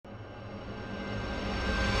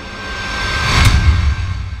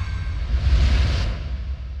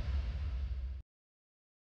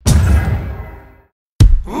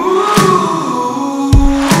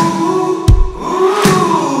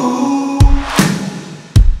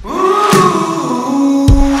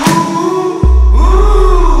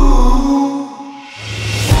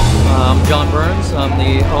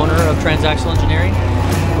Transaxle Engineering.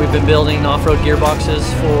 We've been building off-road gearboxes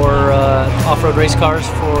for off-road race cars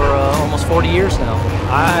for almost 40 years now.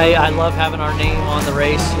 I love having our name on the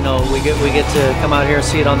race. You know, we get to come out here and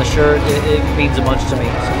see it on the shirt. It means a bunch to me.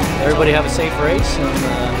 So everybody have a safe race,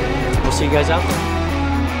 and we'll see you guys out there.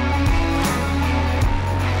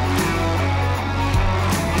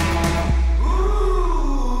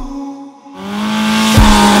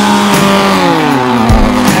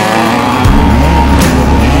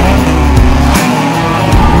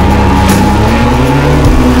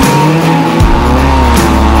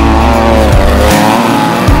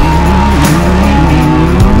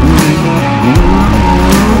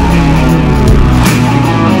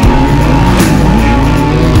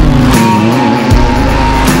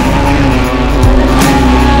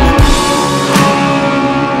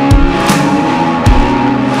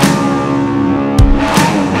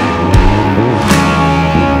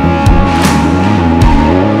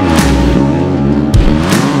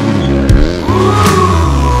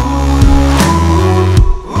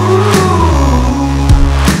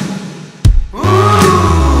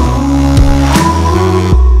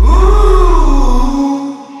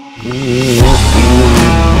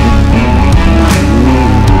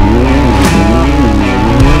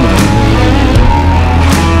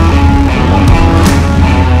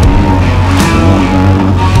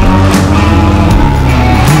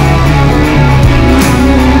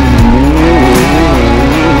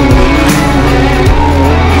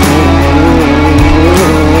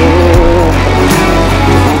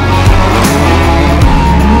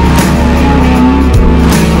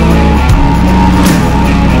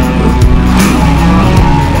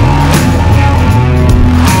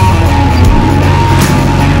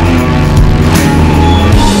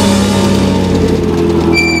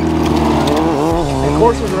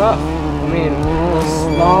 Course was rough. I mean,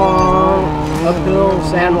 this long uphill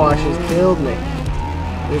sand washes killed me.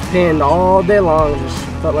 We pinned all day long. Just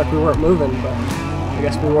felt like we weren't moving, but I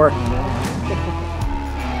guess we were.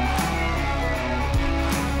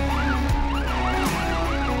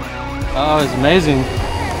 Oh, it was amazing.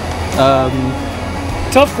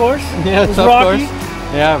 Tough course. Yeah, tough rocky. course.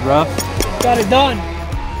 Yeah, rough. Got it done.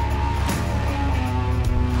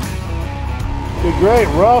 Did great.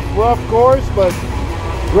 Rough course, but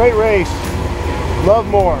great race. Love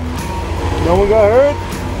more. No one got hurt.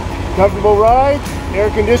 Comfortable ride. Air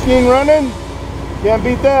conditioning running. Can't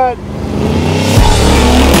beat that.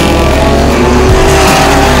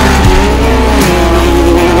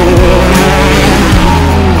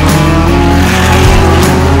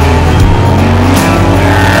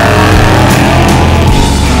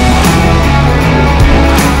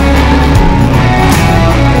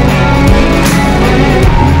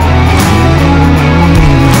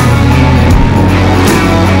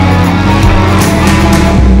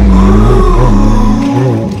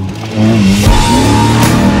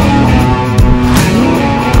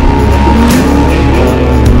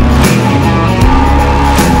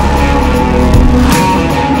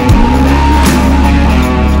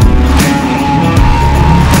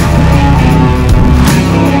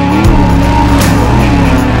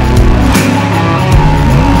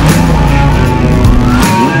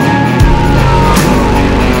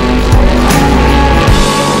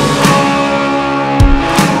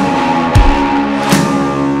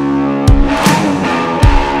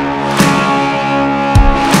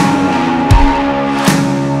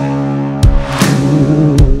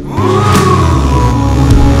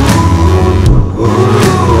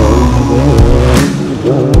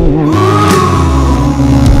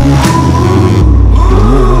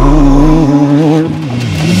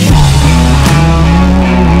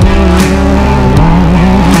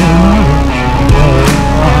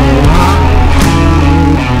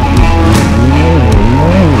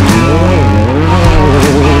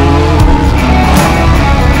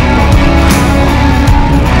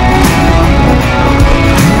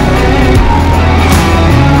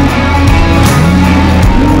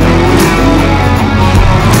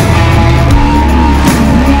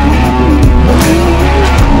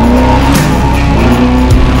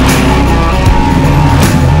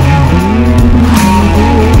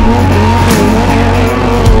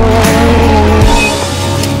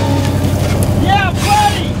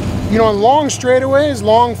 You know, on long straightaways,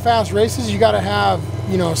 long fast races, you got to have,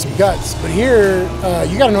 you know, some guts. But here,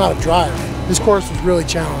 you got to know how to drive. This course was really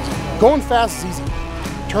challenging. Going fast is easy.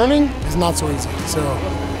 Turning is not so easy. So,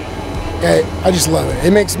 yeah, I just love it.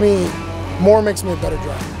 It makes me a better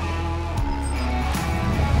driver.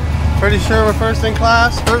 Pretty sure we're first in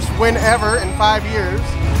class. First win ever in 5 years.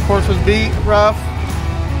 The course was beat, rough.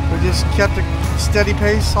 We just kept a steady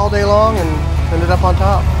pace all day long and ended up on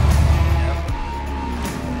top.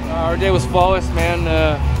 Our day was flawless,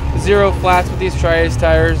 man. 0 flats with these Tri-Ace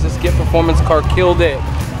tires. This Get Performance car killed it.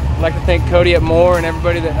 I'd like to thank Cody at Moore and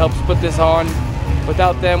everybody that helps put this on.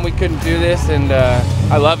 Without them, we couldn't do this, and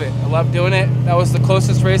I love it. I love doing it. That was the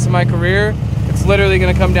closest race of my career. It's literally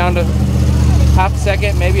going to come down to half a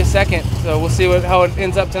second, maybe a second. So we'll see how it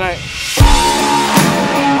ends up tonight.